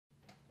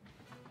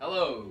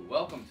Hello,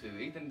 welcome to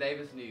Ethan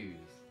Davis News.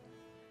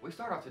 We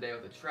start off today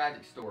with a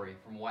tragic story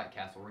from White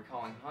Castle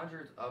recalling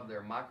hundreds of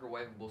their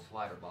microwavable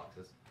slider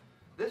boxes.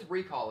 This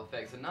recall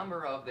affects a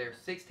number of their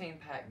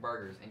 16-pack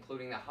burgers,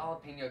 including the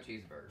jalapeno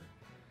cheeseburger.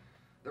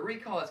 The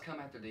recall has come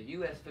after the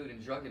U.S. Food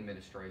and Drug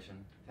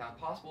Administration found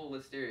possible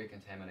listeria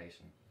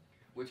contamination,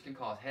 which can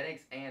cause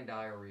headaches and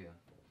diarrhea.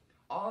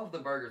 All of the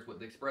burgers with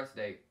the express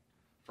date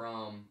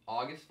from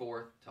August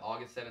 4th to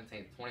August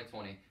 17th,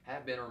 2020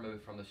 have been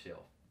removed from the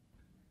shelf.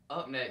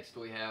 Up next,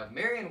 we have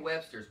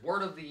Merriam-Webster's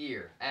Word of the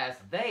Year, as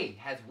they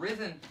has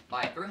risen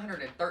by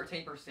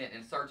 313%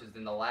 in searches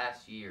in the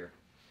last year.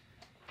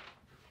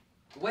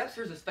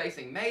 Webster's is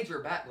facing major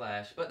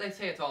backlash, but they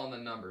say it's all in the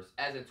numbers,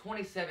 as in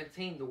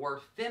 2017, the word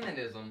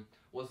feminism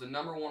was the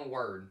 #1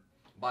 word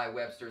by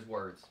Webster's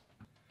Words.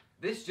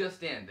 This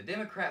just in, the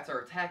Democrats are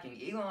attacking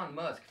Elon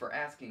Musk for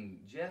asking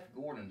Jeff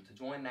Gordon to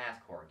join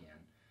NASCAR again.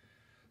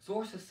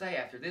 Sources say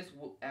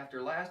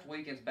after last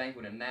weekend's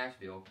banquet in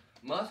Nashville,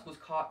 Musk was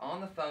caught on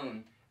the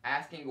phone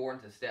asking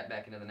Gordon to step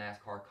back into the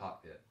NASCAR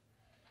cockpit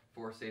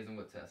for a season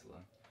with Tesla.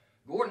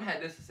 Gordon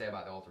had this to say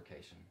about the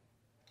altercation.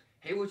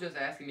 He was just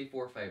asking me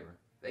for a favor.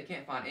 They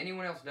can't find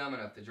anyone else dumb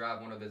enough to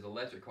drive one of his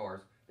electric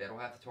cars that will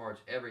have to charge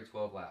every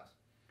 12 laps.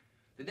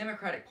 The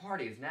Democratic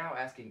Party is now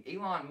asking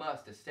Elon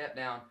Musk to step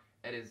down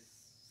at his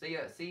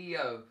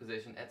CEO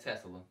position at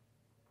Tesla.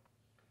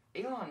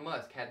 Elon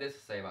Musk had this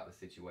to say about the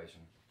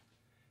situation.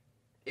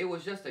 It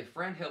was just a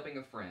friend helping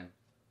a friend.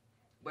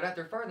 But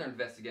after further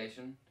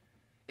investigation,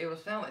 it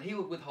was found that he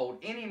would withhold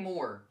any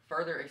more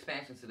further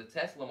expansions to the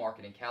Tesla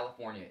market in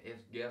California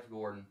if Jeff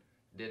Gordon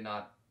did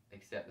not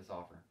accept this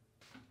offer.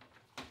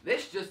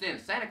 This just in,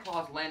 Santa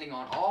Claus landing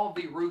on all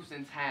the roofs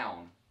in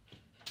town.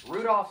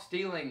 Rudolph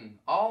stealing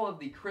all of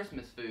the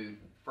Christmas food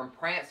from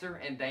Prancer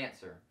and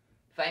Dancer.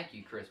 Thank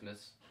you,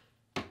 Christmas.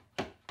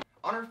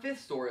 On our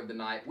fifth story of the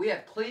night, we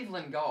have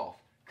Cleveland Golf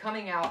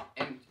coming out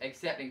and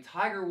accepting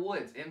Tiger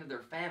Woods into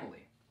their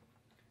family.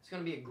 It's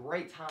going to be a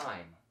great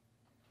time.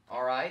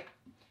 Alright?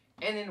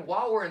 And then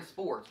while we're in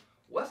sports,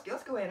 let's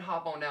go ahead and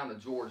hop on down to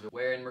Georgia,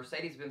 where in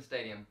Mercedes-Benz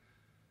Stadium,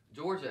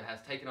 Georgia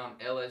has taken on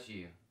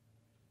LSU.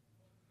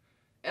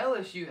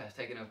 LSU has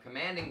taken a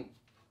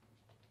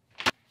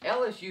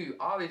LSU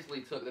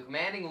obviously took the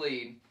commanding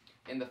lead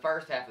in the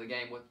first half of the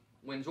game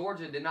when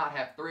Georgia did not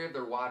have 3 of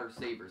their wide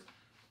receivers.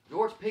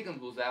 George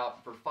Pickens was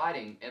out for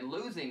fighting and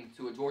losing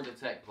to a Georgia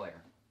Tech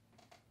player.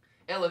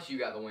 LSU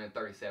got the win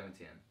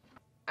 37-10.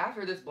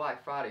 After this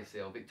Black Friday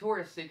sale,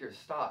 Victoria's Secret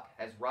stock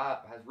has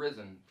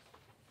risen.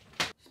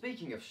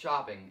 Speaking of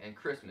shopping and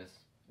Christmas,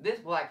 this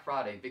Black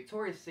Friday,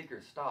 Victoria's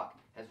Secret stock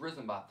has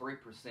risen by 3%.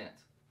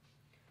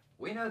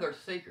 We know their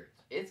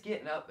secrets. It's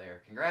getting up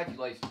there.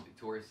 Congratulations,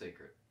 Victoria's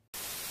Secret.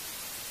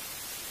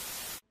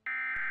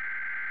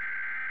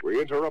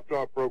 We interrupt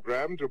our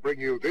program to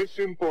bring you this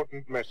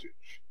important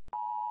message.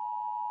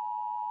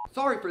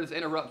 Sorry for this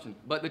interruption,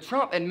 but the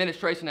Trump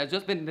administration has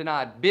just been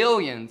denied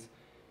billions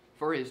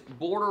for his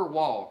border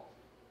wall.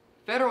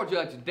 Federal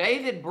Judge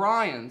David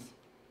Bryans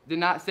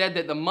said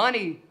that the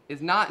money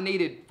is not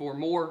needed for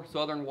more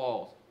southern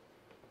walls.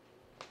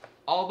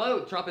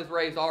 Although Trump has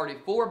raised already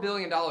 $4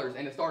 billion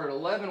and has started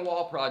 11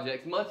 wall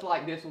projects, much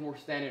like this one we're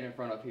standing in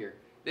front of here.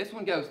 This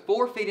one goes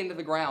 4 feet into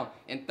the ground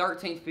and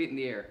 13 feet in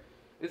the air.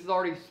 This is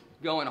already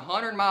going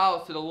 100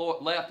 miles to the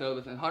left of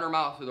us and 100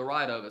 miles to the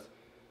right of us.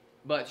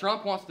 But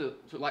Trump wants to,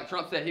 like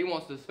Trump said, he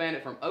wants to span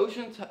it from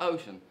ocean to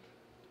ocean.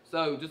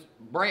 So just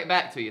bring it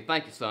back to you.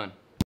 Thank you, son.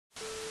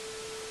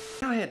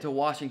 Now head to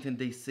Washington,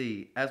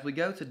 D.C. as we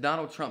go to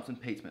Donald Trump's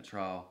impeachment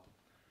trial.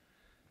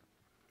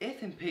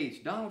 If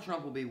impeached, Donald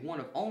Trump will be one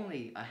of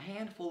only a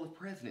handful of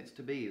presidents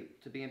to be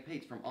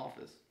impeached from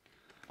office,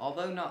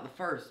 although not the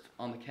first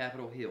on the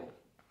Capitol Hill.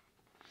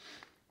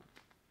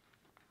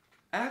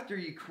 After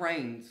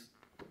Ukraine's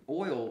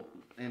oil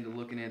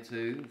looking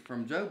into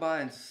from Joe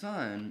Biden's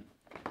son,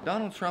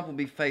 Donald Trump will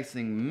be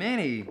facing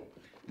many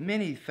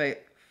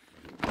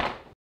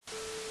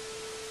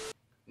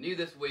New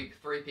this week,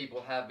 3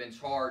 people have been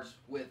charged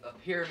with a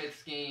pyramid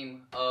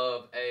scheme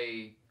of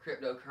a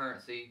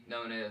cryptocurrency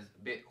known as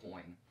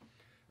Bitcoin.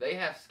 They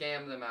have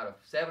scammed them out of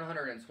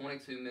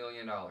 $722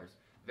 million.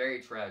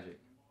 Very tragic.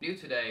 New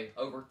today,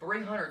 over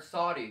 300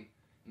 Saudi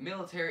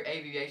military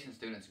aviation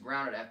students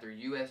grounded after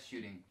U.S.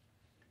 shooting.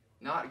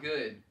 Not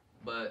good,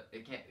 but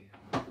it can't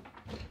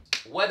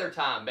be. Weather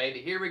time, baby.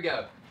 Here we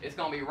go. It's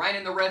going to be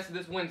raining the rest of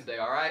this Wednesday,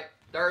 alright?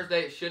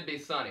 Thursday, it should be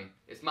sunny.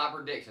 It's my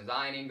predictions.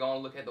 I ain't even going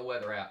to look at the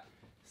weather app.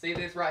 See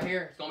this right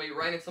here? It's going to be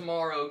raining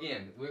tomorrow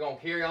again. We're going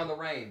to carry on the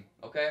rain,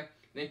 okay?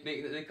 Then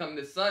come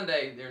this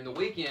Sunday, during the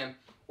weekend,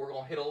 we're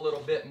going to hit a little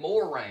bit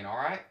more rain,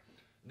 alright?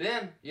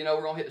 Then, you know,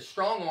 we're going to hit the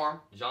strong arm,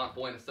 John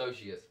Foy and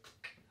Associates.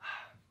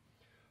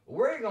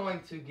 We're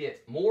going to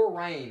get more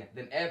rain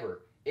than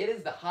ever. It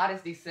is the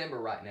hottest December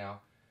right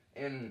now,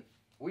 and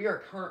we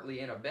are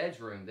currently in a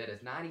bedroom that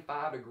is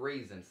 95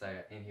 degrees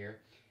in here,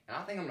 and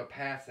I think I'm going to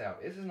pass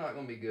out. This is not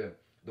going to be good.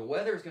 The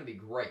weather is going to be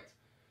great.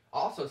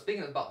 Also,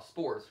 speaking about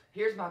sports,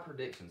 here's my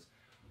predictions.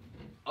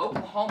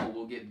 Oklahoma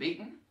will get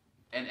beaten,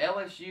 and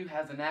LSU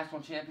has the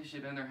national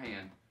championship in their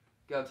hand.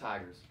 Go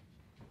Tigers.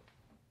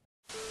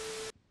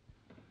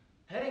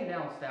 Heading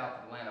down south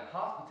of Atlanta,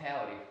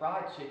 hospitality,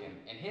 fried chicken,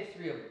 and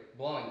history of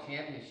blowing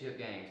championship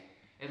games.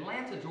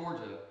 Atlanta,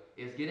 Georgia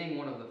is getting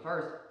one of the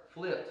first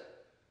flipped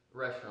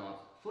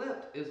restaurants.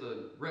 Flipped is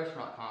a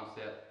restaurant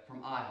concept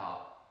from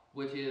IHOP,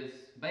 which is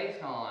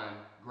based on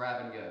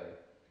grab and go.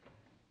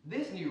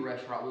 This new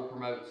restaurant will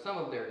promote some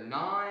of their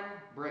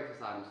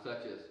non-breakfast items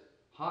such as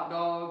hot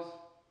dogs,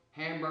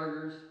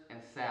 hamburgers, and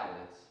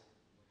salads.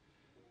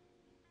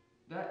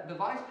 The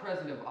vice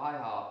president of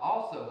IHOP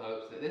also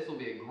hopes that this will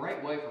be a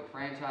great way for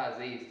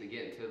franchisees to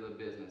get into the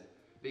business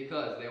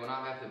because they will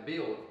not have to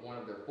build one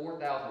of their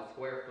 4,000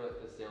 square foot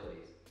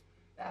facilities.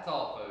 That's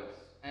all, folks,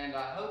 and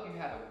I hope you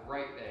have a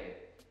great day.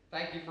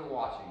 Thank you for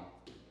watching.